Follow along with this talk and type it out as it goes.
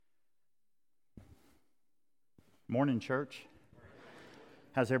Morning, church.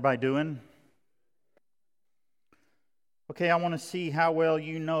 How's everybody doing? Okay, I want to see how well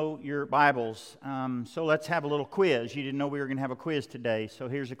you know your Bibles. So let's have a little quiz. You didn't know we were going to have a quiz today, so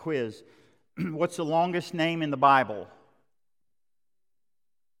here's a quiz. What's the longest name in the Bible?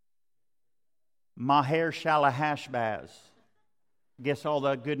 Maher-shalal-hash-baz. Guess all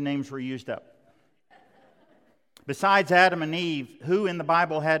the good names were used up. Besides Adam and Eve, who in the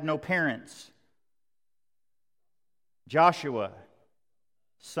Bible had no parents? Joshua,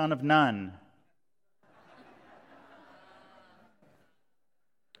 son of Nun.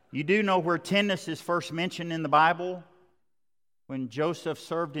 You do know where Tanis is first mentioned in the Bible? When Joseph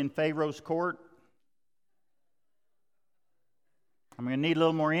served in Pharaoh's court? I'm going to need a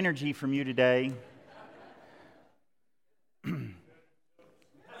little more energy from you today.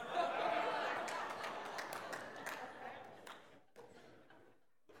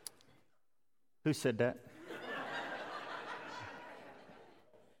 Who said that?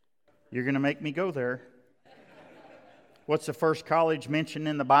 You're going to make me go there. What's the first college mentioned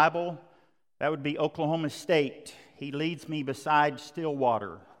in the Bible? That would be Oklahoma State. He leads me beside still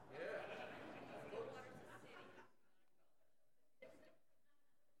water.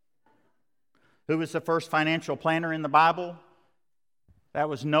 Who was the first financial planner in the Bible? That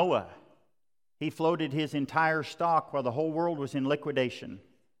was Noah. He floated his entire stock while the whole world was in liquidation.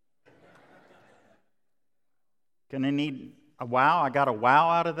 Gonna need a wow. I got a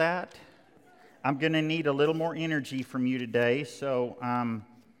wow out of that. I'm going to need a little more energy from you today. So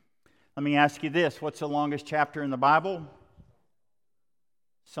let me ask you this. What's the longest chapter in the Bible?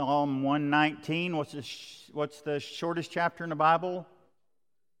 Psalm 119. What's the shortest chapter in the Bible?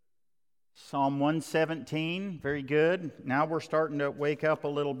 Psalm 117. Very good. Now we're starting to wake up a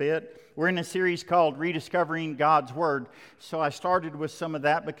little bit. We're in a series called Rediscovering God's Word. So I started with some of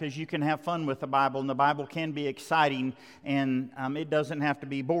that because you can have fun with the Bible, and the Bible can be exciting, and it doesn't have to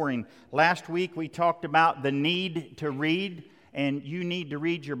be boring. Last week we talked about the need to read, and you need to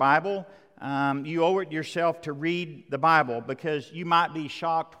read your Bible. You owe it yourself to read the Bible because you might be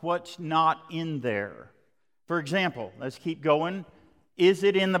shocked what's not in there. For example, let's keep going. Is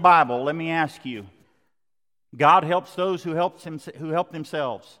it in the Bible? Let me ask you. God helps those who help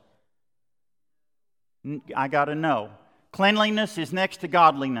themselves. I got to know. Cleanliness is next to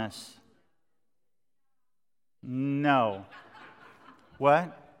godliness. No.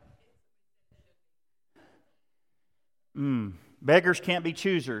 What? Beggars can't be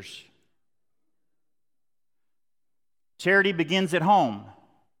choosers. Charity begins at home.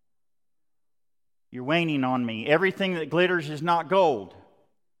 You're waning on me. Everything that glitters is not gold.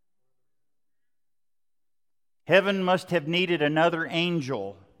 Heaven must have needed another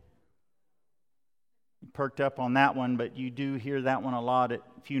angel. You perked up on that one, but you do hear that one a lot at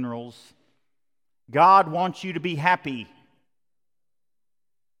funerals. God wants you to be happy.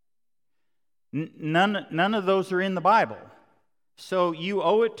 None of those are in the Bible. So you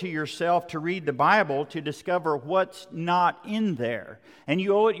owe it to yourself to read the Bible to discover what's not in there. And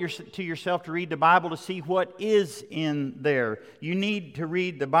you owe it to yourself to read the Bible to see what is in there. You need to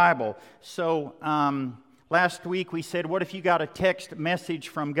read the Bible. So last week we said, what if you got a text message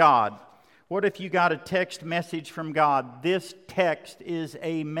from God? What if you got a text message from God? This text is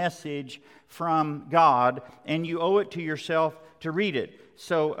a message from God, and you owe it to yourself to read it.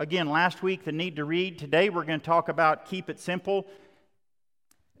 So again, last week, the need to read. Today we're going to talk about keep it simple.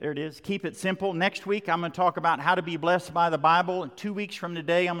 There it is. Keep it simple. Next week, I'm going to talk about how to be blessed by the Bible. And 2 weeks from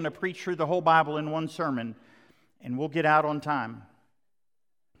today, I'm going to preach through the whole Bible in one sermon. And we'll get out on time.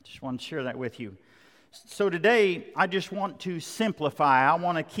 Just want to share that with you. So today, I just want to simplify. I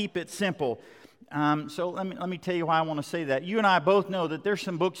want to keep it simple. So let me tell you why I want to say that. You and I both know that there's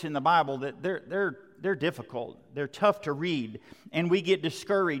some books in the Bible that they're difficult. They're tough to read. And we get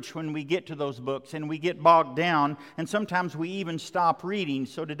discouraged when we get to those books, and we get bogged down, and sometimes we even stop reading.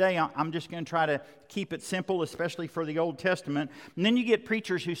 So today I'm just going to try to keep it simple, especially for the Old Testament. And then you get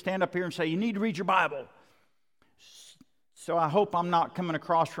preachers who stand up here and say, you need to read your Bible. So I hope I'm not coming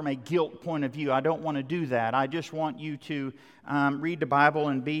across from a guilt point of view. I don't want to do that. I just want you to read the Bible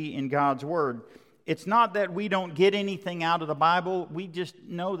and be in God's Word. It's not that we don't get anything out of the Bible. We just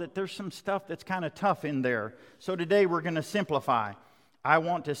know that there's some stuff that's kind of tough in there. So today we're going to simplify. I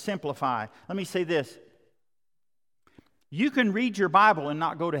want to simplify. Let me say this. You can read your Bible and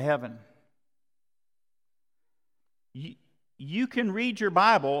not go to heaven. You can read your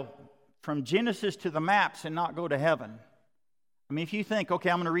Bible from Genesis to the maps and not go to heaven. I mean, if you think, okay,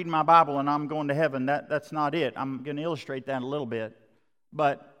 I'm going to read my Bible and I'm going to heaven, that's not it. I'm going to illustrate that a little bit.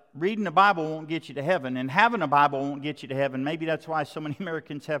 But reading the Bible won't get you to heaven, and having a Bible won't get you to heaven. Maybe that's why so many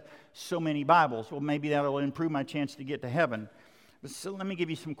Americans have so many Bibles. Well, maybe that'll improve my chance to get to heaven. So let me give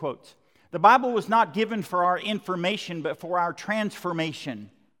you some quotes. The Bible was not given for our information, but for our transformation.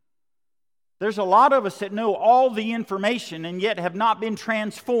 There's a lot of us that know all the information and yet have not been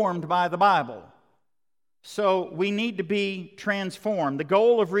transformed by the Bible. So we need to be transformed. The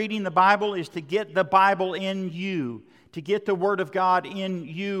goal of reading the Bible is to get the Bible in you, to get the Word of God in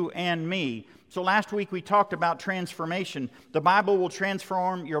you and me. So last week we talked about transformation. The Bible will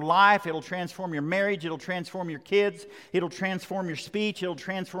transform your life. It'll transform your marriage. It'll transform your kids. It'll transform your speech. It'll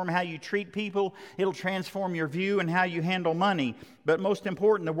transform how you treat people. It'll transform your view and how you handle money. But most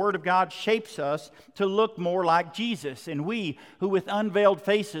important, the Word of God shapes us to look more like Jesus. And we, who with unveiled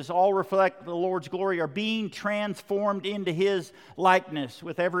faces all reflect the Lord's glory, are being transformed into His likeness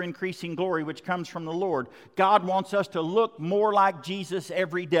with ever-increasing glory, which comes from the Lord. God wants us to look more like Jesus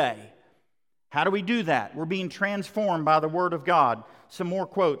every day. How do we do that? We're being transformed by the Word of God. Some more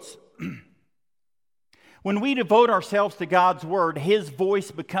quotes. When we devote ourselves to God's Word, His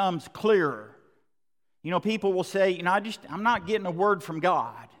voice becomes clearer. You know, people will say, I'm not getting a word from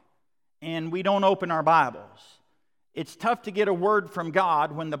God, and we don't open our Bibles. It's tough to get a word from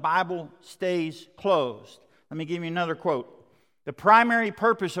God when the Bible stays closed. Let me give you another quote. The primary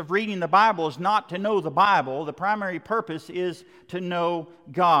purpose of reading the Bible is not to know the Bible. The primary purpose is to know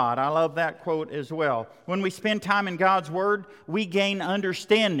God. I love that quote as well. When we spend time in God's Word, we gain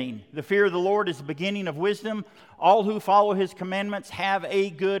understanding. The fear of the Lord is the beginning of wisdom. All who follow His commandments have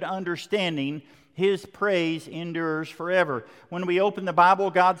a good understanding. His praise endures forever. When we open the Bible,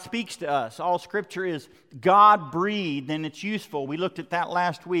 God speaks to us. All Scripture is God-breathed, and it's useful. We looked at that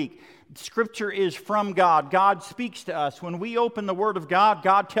last week. Scripture is from God. God speaks to us. When we open the Word of God,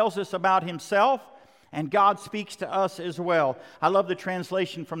 God tells us about Himself, and God speaks to us as well. I love the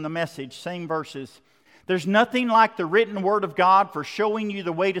translation from the Message, same verses. There's nothing like the written Word of God for showing you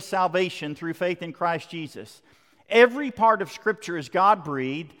the way to salvation through faith in Christ Jesus. Every part of Scripture is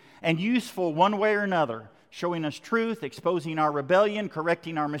God-breathed and useful one way or another, showing us truth, exposing our rebellion,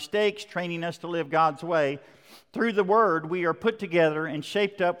 correcting our mistakes, training us to live God's way. Through the Word, we are put together and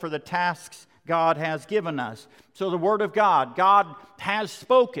shaped up for the tasks God has given us. So the Word of God, God has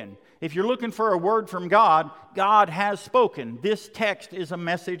spoken. If you're looking for a word from God, God has spoken. This text is a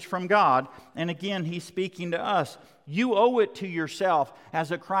message from God, and again, He's speaking to us. You owe it to yourself as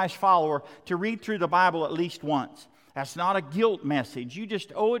a Christ follower to read through the Bible at least once. That's not a guilt message. You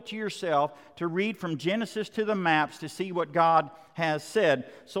just owe it to yourself to read from Genesis to the maps to see what God has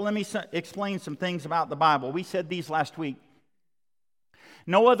said. So let me explain some things about the Bible. We said these last week.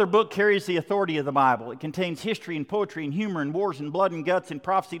 No other book carries the authority of the Bible. It contains history and poetry and humor and wars and blood and guts and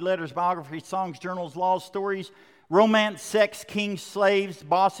prophecy, letters, biographies, songs, journals, laws, stories, romance, sex, kings, slaves,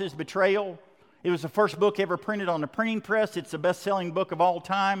 bosses, betrayal. It was the first book ever printed on the printing press. It's the best-selling book of all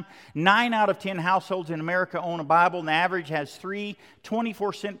time. 9 out of 10 households in America own a Bible, and the average has 3.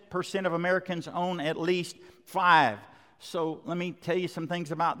 24% of Americans own at least 5. So let me tell you some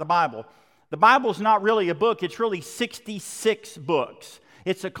things about the Bible. The Bible's not really a book. It's really 66 books.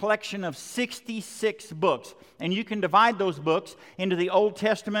 It's a collection of 66 books. And you can divide those books into the Old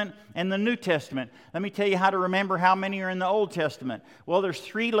Testament and the New Testament. Let me tell you how to remember how many are in the Old Testament. Well, there's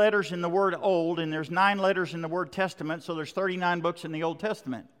 3 letters in the word Old, and there's 9 letters in the word Testament, so there's 39 books in the Old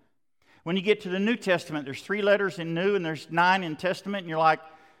Testament. When you get to the New Testament, there's 3 letters in New, and there's 9 in Testament, and you're like,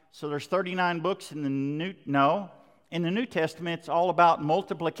 so there's 39 books in the New? No. In the New Testament, it's all about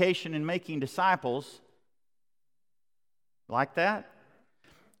multiplication and making disciples. Like that?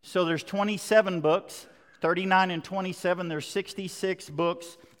 So there's 27 books, 39 and 27, there's 66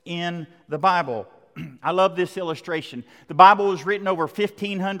 books in the Bible. I love this illustration. The Bible was written over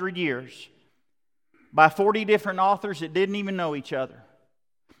 1,500 years by 40 different authors that didn't even know each other.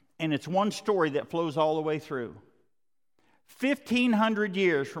 And it's one story that flows all the way through. 1,500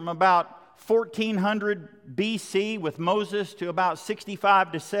 years, from about 1400 BC with Moses to about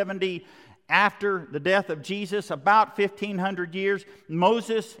 65 to 70 after the death of Jesus, about 1,500 years.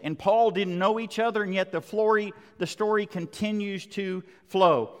 Moses and Paul didn't know each other, and yet the story continues to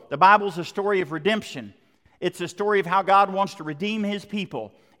flow. The Bible's a story of redemption. It's a story of how God wants to redeem His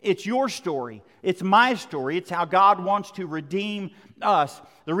people. It's your story. It's my story. It's how God wants to redeem us.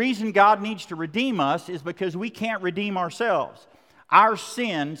 The reason God needs to redeem us is because we can't redeem ourselves. Our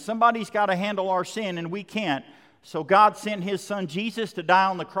sin, somebody's got to handle our sin, and we can't. So God sent His Son Jesus to die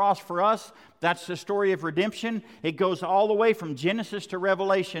on the cross for us. That's the story of redemption. It goes all the way from Genesis to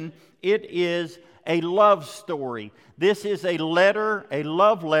Revelation. It is a love story. This is a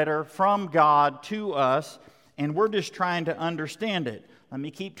love letter from God to us, and we're just trying to understand it. Let me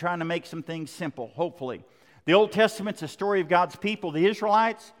keep trying to make some things simple, hopefully. The Old Testament's a story of God's people, the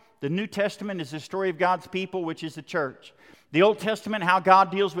Israelites. The New Testament is the story of God's people, which is the church. The Old Testament, how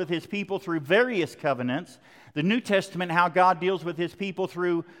God deals with His people through various covenants. The New Testament, how God deals with His people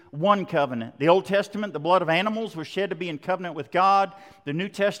through one covenant. The Old Testament, the blood of animals was shed to be in covenant with God. The New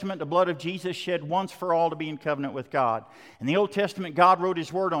Testament, the blood of Jesus shed once for all to be in covenant with God. In the Old Testament, God wrote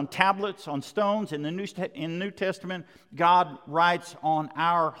His word on tablets, on stones. In the New Testament, God writes on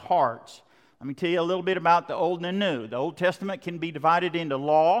our hearts. Let me tell you a little bit about the Old and the New. The Old Testament can be divided into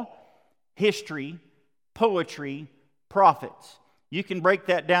law, history, poetry, prophets. You can break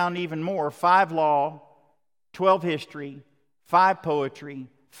that down even more. 5 law, 12 history, 5 poetry,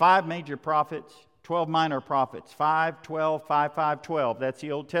 5 major prophets, 12 minor prophets. 5, 12, 5, 5, 12. That's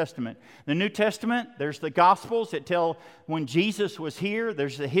the Old Testament. The New Testament, there's the Gospels that tell when Jesus was here.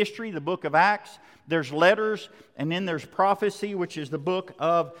 There's the history, the book of Acts. There's letters, and then there's prophecy, which is the book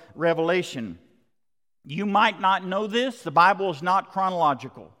of Revelation. You might not know this. The Bible is not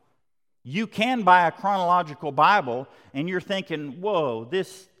chronological. You can buy a chronological Bible, and you're thinking, whoa,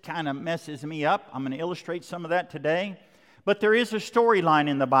 this kind of messes me up. I'm going to illustrate some of that today. But there is a storyline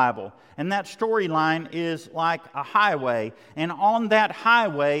in the Bible, and that storyline is like a highway. And on that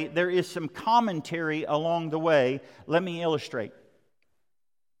highway, there is some commentary along the way. Let me illustrate.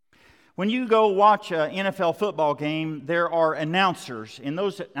 When you go watch an NFL football game, there are announcers, and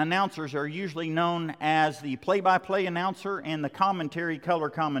those announcers are usually known as the play-by-play announcer and the commentary, color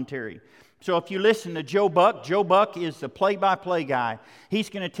commentary. So if you listen to Joe Buck is the play-by-play guy. He's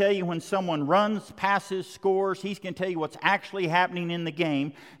going to tell you when someone runs, passes, scores. He's going to tell you what's actually happening in the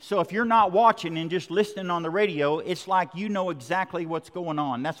game. So if you're not watching and just listening on the radio, it's like you know exactly what's going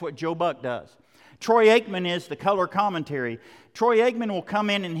on. That's what Joe Buck does. Troy Aikman is the color commentary. Troy Aikman will come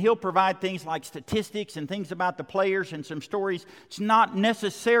in and he'll provide things like statistics and things about the players and some stories. It's not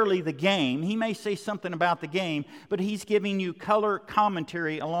necessarily the game. He may say something about the game, but he's giving you color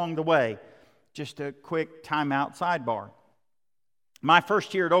commentary along the way. Just a quick timeout sidebar. My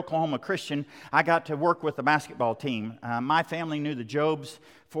first year at Oklahoma Christian, I got to work with the basketball team. My family knew the Jobs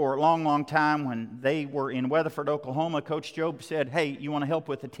for a long, long time. When they were in Weatherford, Oklahoma, Coach Job said, "Hey, you want to help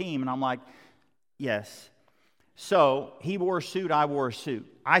with the team?" And I'm like, yes. So he wore a suit, I wore a suit.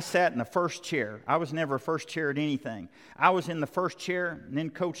 I sat in the first chair. I was never first chair at anything. I was in the first chair, and then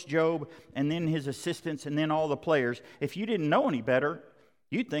Coach Job, and then his assistants, and then all the players. If you didn't know any better,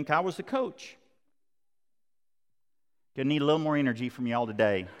 you'd think I was the coach. Gonna need a little more energy from y'all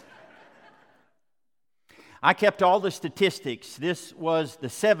today. I kept all the statistics. This was the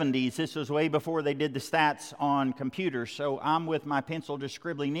 70s. This was way before they did the stats on computers. So I'm with my pencil just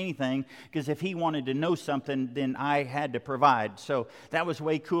scribbling anything, because if he wanted to know something, then I had to provide. So that was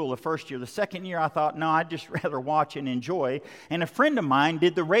way cool the first year. The second year I thought, no, I'd just rather watch and enjoy. And a friend of mine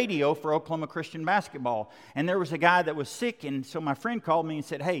did the radio for Oklahoma Christian basketball. And there was a guy that was sick, and so my friend called me and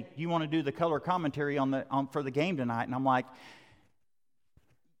said, "Hey, you want to do the color commentary for the game tonight?" And I'm like,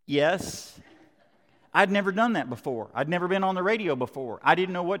 yes. I'd never done that before. I'd never been on the radio before. I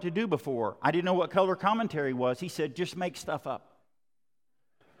didn't know what to do before. I didn't know what color commentary was. He said, "Just make stuff up."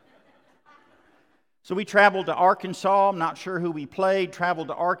 So we traveled to Arkansas. I'm not sure who we played. Traveled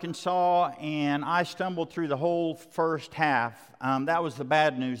to Arkansas, and I stumbled through the whole first half. That was the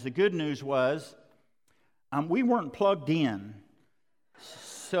bad news. The good news was we weren't plugged in.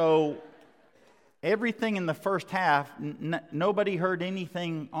 So everything in the first half, nobody heard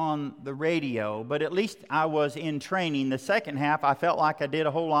anything on the radio, but at least I was in training. The second half, I felt like I did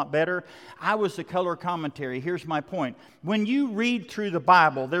a whole lot better. I was the color commentary. Here's my point. When you read through the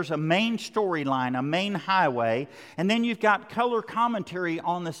Bible, there's a main storyline, a main highway, and then you've got color commentary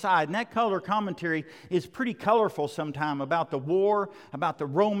on the side. And that color commentary is pretty colorful sometimes, about the war, about the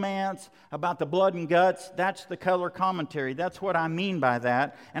romance, about the blood and guts. That's the color commentary. That's what I mean by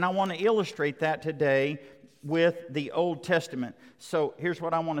that. And I want to illustrate that today with the Old Testament. So here's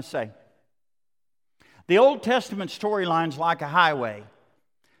what I want to say. The Old Testament storyline's like a highway.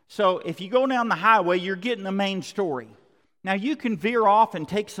 So if you go down the highway, you're getting the main story. Now you can veer off and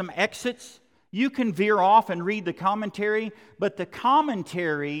take some exits. You can veer off and read the commentary, but the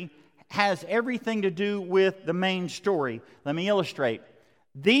commentary has everything to do with the main story. Let me illustrate.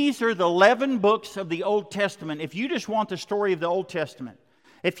 These are the 11 books of the Old Testament. If you just want the story of the Old Testament,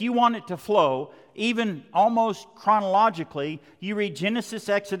 if you want it to flow, even almost chronologically, you read Genesis,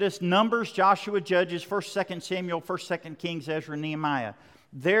 Exodus, Numbers, Joshua, Judges, 1st, 2nd Samuel, 1st, 2nd Kings, Ezra, Nehemiah.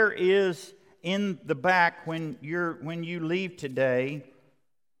 There is in the back when you leave today.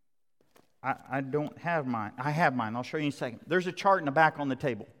 I don't have mine. I have mine. I'll show you in a second. There's a chart in the back on the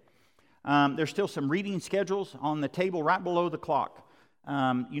table. There's still some reading schedules on the table right below the clock.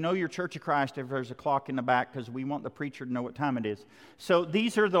 You know your Church of Christ if there's a clock in the back, because we want the preacher to know what time it is. So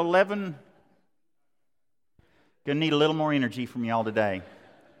these are the 11... Going to need a little more energy from y'all today.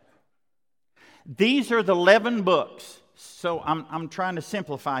 These are the 11 books. So I'm trying to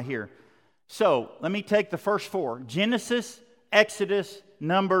simplify here. So let me take the first 4. Genesis, Exodus,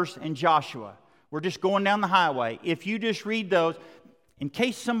 Numbers, and Joshua. We're just going down the highway. If you just read those, in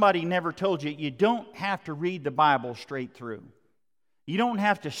case somebody never told you, you don't have to read the Bible straight through. You don't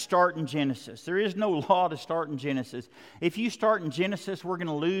have to start in Genesis. There is no law to start in Genesis. If you start in Genesis, we're going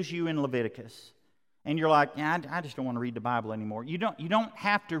to lose you in Leviticus. And you're like, yeah, I just don't want to read the Bible anymore. You don't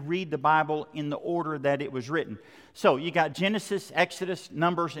have to read the Bible in the order that it was written. So you got Genesis, Exodus,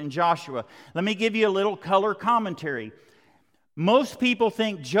 Numbers, and Joshua. Let me give you a little color commentary. Most people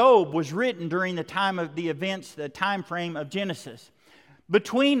think Job was written during the time of the events, the time frame of Genesis.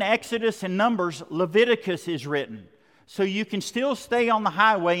 Between Exodus and Numbers, Leviticus is written. So you can still stay on the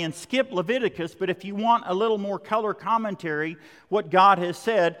highway and skip Leviticus, but if you want a little more color commentary, what God has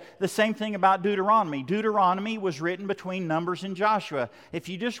said, the same thing about Deuteronomy. Deuteronomy was written between Numbers and Joshua. If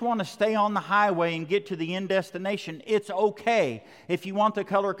you just want to stay on the highway and get to the end destination, it's okay if you want the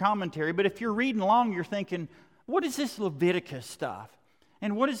color commentary. But if you're reading along, you're thinking, what is this Leviticus stuff?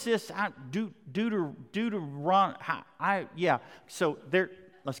 And what is this Deuteronomy? Yeah, so there.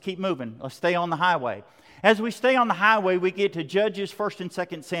 Let's keep moving. Let's stay on the highway. As we stay on the highway, we get to Judges, 1st and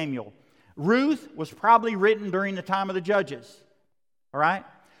 2nd Samuel. Ruth was probably written during the time of the Judges. All right?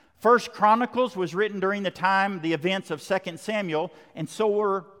 1st Chronicles was written during the time, the events of 2nd Samuel, and so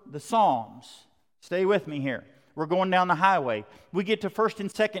were the Psalms. Stay with me here. We're going down the highway. We get to 1st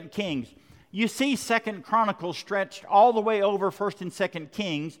and 2nd Kings. You see 2nd Chronicles stretched all the way over 1st and 2nd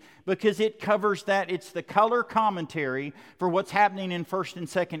Kings because it covers that. It's the color commentary for what's happening in 1st and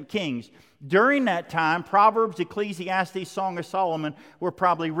 2nd Kings. During that time, Proverbs, Ecclesiastes, Song of Solomon were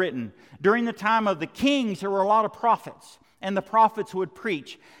probably written. During the time of the kings, there were a lot of prophets, and the prophets would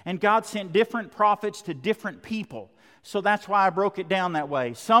preach. And God sent different prophets to different people. So that's why I broke it down that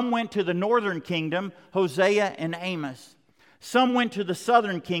way. Some went to the northern kingdom, Hosea and Amos. Some went to the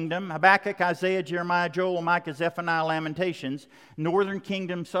southern kingdom, Habakkuk, Isaiah, Jeremiah, Joel, Micah, Zephaniah, Lamentations, northern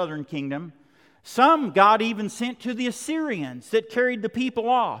kingdom, southern kingdom. Some God even sent to the Assyrians that carried the people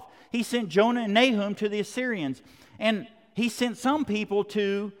off. He sent Jonah and Nahum to the Assyrians. And he sent some people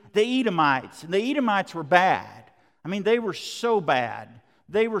to the Edomites. And the Edomites were bad. I mean, they were so bad.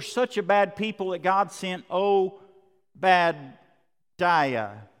 They were such a bad people that God sent Obadiah.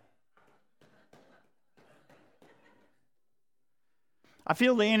 I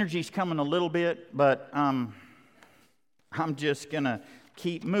feel the energy's coming a little bit, but I'm just going to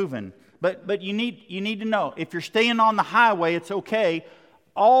keep moving. But you need to know, if you're staying on the highway, it's okay.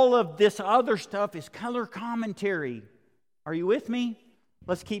 All of this other stuff is color commentary. Are you with me?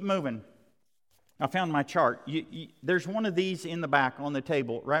 Let's keep moving. I found my chart. There's one of these in the back on the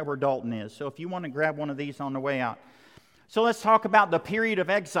table, right where Dalton is. So if you want to grab one of these on the way out. So let's talk about the period of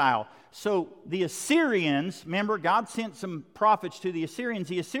exile. So the Assyrians, remember, God sent some prophets to the Assyrians.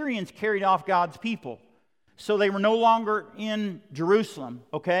 The Assyrians carried off God's people. So they were no longer in Jerusalem,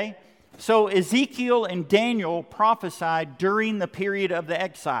 okay? So Ezekiel and Daniel prophesied during the period of the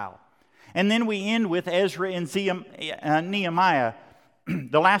exile. And then we end with Ezra and Nehemiah.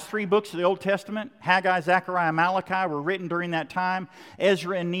 The last 3 books of the Old Testament, Haggai, Zechariah, Malachi, were written during that time.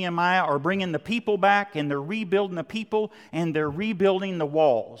 Ezra and Nehemiah are bringing the people back, and they're rebuilding the people, and they're rebuilding the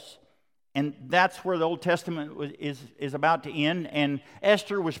walls. And that's where the Old Testament is about to end. And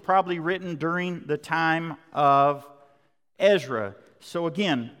Esther was probably written during the time of Ezra. So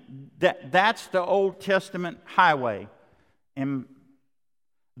again, that's the Old Testament highway. And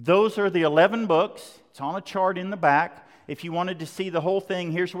those are the 11 books. It's on a chart in the back. If you wanted to see the whole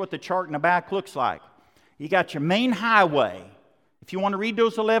thing, here's what the chart in the back looks like. You got your main highway. If you want to read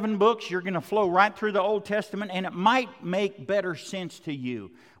those 11 books, you're going to flow right through the Old Testament, and it might make better sense to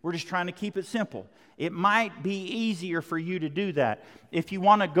you. We're just trying to keep it simple. It might be easier for you to do that. If you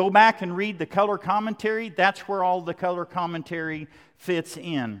want to go back and read the color commentary, that's where all the color commentary fits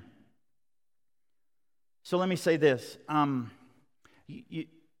in. So let me say this. You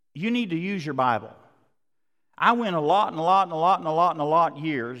need to use your Bible. I went a lot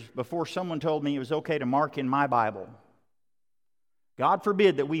years before someone told me it was okay to mark in my Bible. God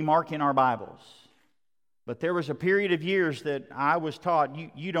forbid that we mark in our Bibles. But there was a period of years that I was taught,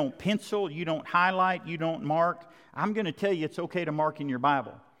 you don't pencil, you don't highlight, you don't mark. I'm going to tell you it's okay to mark in your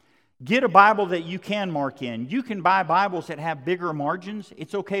Bible. Get a Bible that you can mark in. You can buy Bibles that have bigger margins.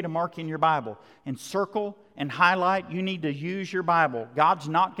 It's okay to mark in your Bible and circle and highlight. You need to use your Bible. God's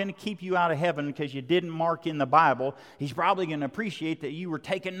not going to keep you out of heaven because you didn't mark in the Bible. He's probably going to appreciate that you were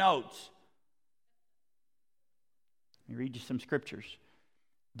taking notes. Let me read you some scriptures.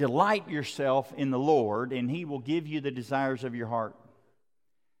 Delight yourself in the Lord, and He will give you the desires of your heart.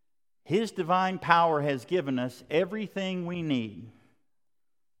 His divine power has given us everything we need.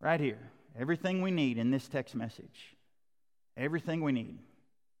 Right here. Everything we need in this text message. Everything we need.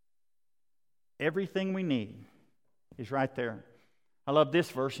 Everything we need is right there. I love this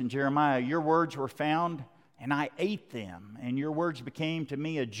verse in Jeremiah. Your words were found, and I ate them. And your words became to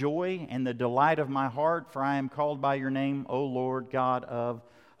me a joy and the delight of my heart, for I am called by your name, O Lord God of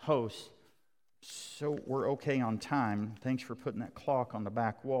hosts. So we're okay on time. Thanks for putting that clock on the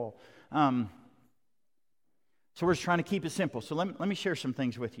back wall. So we're just trying to keep it simple. So let me share some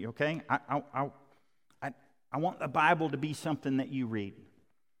things with you, okay? I want the Bible to be something that you read.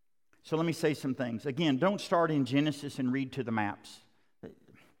 So let me say some things. Again, don't start in Genesis and read to the maps.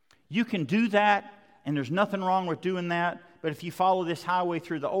 You can do that, and there's nothing wrong with doing that. But if you follow this highway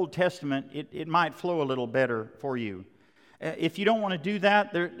through the Old Testament, it might flow a little better for you. If you don't want to do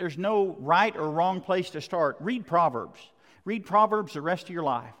that, there's no right or wrong place to start. Read Proverbs. Read Proverbs the rest of your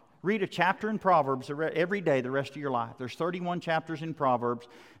life. Read a chapter in Proverbs every day the rest of your life. There's 31 chapters in Proverbs,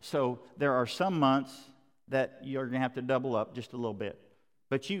 so there are some months that you're going to have to double up just a little bit.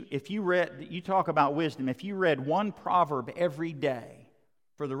 But you talk about wisdom, if you read one proverb every day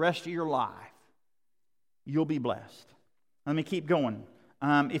for the rest of your life, you'll be blessed. Let me keep going.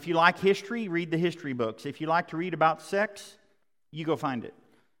 If you like history, read the history books. If you like to read about sex, you go find it.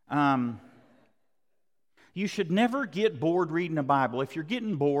 You should never get bored reading the Bible. If you're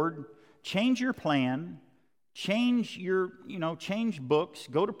getting bored, change your plan, change books,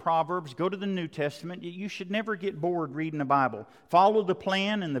 go to Proverbs, go to the New Testament. You should never get bored reading the Bible. Follow the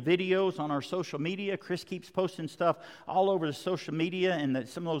plan and the videos on our social media. Chris keeps posting stuff all over the social media and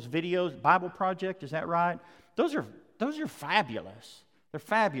some of those videos. Bible Project, is that right? Those are fabulous. They're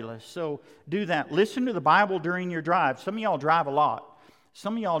fabulous. So do that. Listen to the Bible during your drive. Some of y'all drive a lot.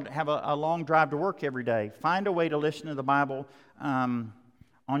 Some of y'all have a long drive to work every day. Find a way to listen to the Bible on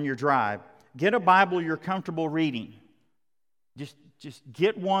your drive. Get a Bible you're comfortable reading. Just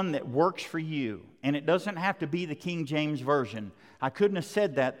get one that works for you. And it doesn't have to be the King James Version. I couldn't have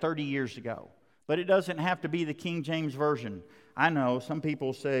said that 30 years ago. But it doesn't have to be the King James Version. I know some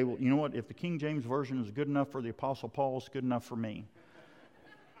people say, well, you know what? If the King James Version is good enough for the Apostle Paul, it's good enough for me.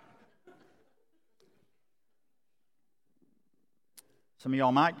 Some of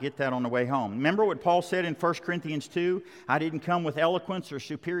y'all might get that on the way home. Remember what Paul said in 1 Corinthians 2? I didn't come with eloquence or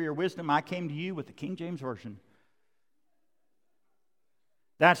superior wisdom. I came to you with the King James Version.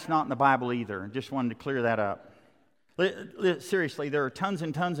 That's not in the Bible either. Just wanted to clear that up. Seriously, there are tons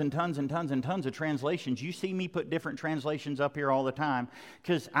and tons and tons and tons and tons of translations. You see me put different translations up here all the time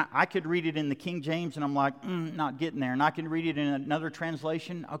because I could read it in the King James and I'm like, not getting there. And I can read it in another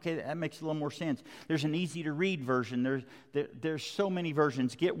translation. Okay, that makes a little more sense. There's an easy to read version. There's so many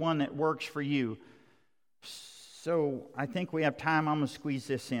versions. Get one that works for you. So I think we have time. I'm going to squeeze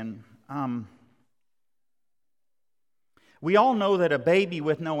this in. We all know that a baby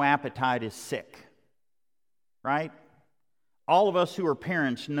with no appetite is sick, right? All of us who are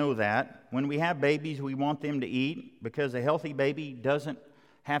parents know that. When we have babies, we want them to eat because a healthy baby doesn't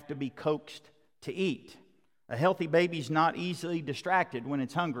have to be coaxed to eat. A healthy baby's not easily distracted when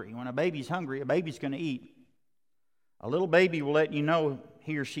it's hungry. When a baby's hungry, a baby's going to eat. A little baby will let you know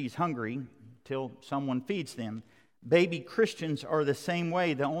he or she's hungry till someone feeds them. Baby Christians are the same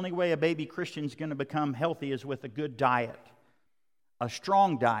way. The only way a baby Christian's going to become healthy is with a good diet, a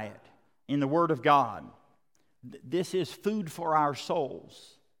strong diet in the Word of God. This is food for our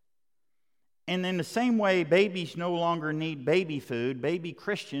souls. And in the same way, babies no longer need baby food. Baby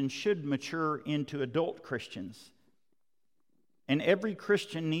Christians should mature into adult Christians. And every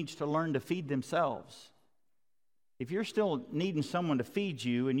Christian needs to learn to feed themselves. If you're still needing someone to feed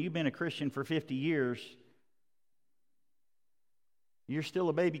you and you've been a Christian for 50 years, you're still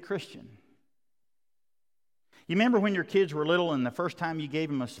a baby Christian. You remember when your kids were little and the first time you gave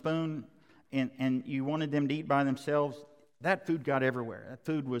them a spoon and you wanted them to eat by themselves? That food got everywhere. That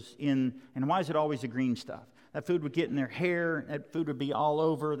food was in, and why is it always the green stuff? That food would get in their hair. That food would be all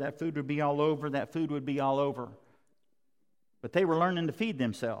over. That food would be all over. That food would be all over. But they were learning to feed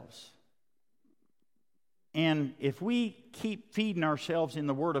themselves. And if we keep feeding ourselves in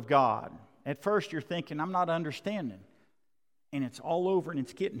the Word of God, at first you're thinking, I'm not understanding. And it's all over and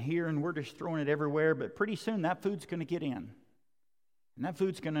it's getting here and we're just throwing it everywhere. But pretty soon that food's going to get in. And that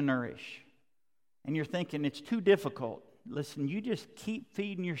food's going to nourish. And you're thinking it's too difficult. Listen, you just keep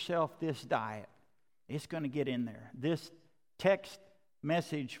feeding yourself this diet. It's going to get in there. This text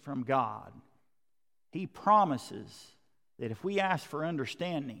message from God, He promises that if we ask for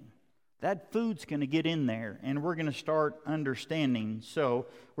understanding, that food's going to get in there and we're going to start understanding. So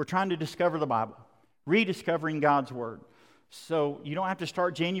we're trying to discover the Bible, rediscovering God's Word. So you don't have to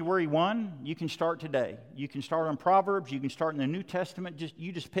start January 1. You can start today. You can start on Proverbs. You can start in the New Testament.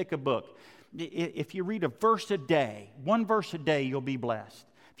 You just pick a book. If you read a verse a day, one verse a day, you'll be blessed.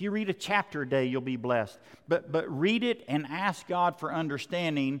 If you read a chapter a day, you'll be blessed. But read it and ask God for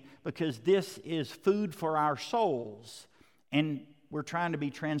understanding, because this is food for our souls. And we're trying to be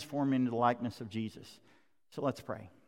transformed into the likeness of Jesus. So let's pray.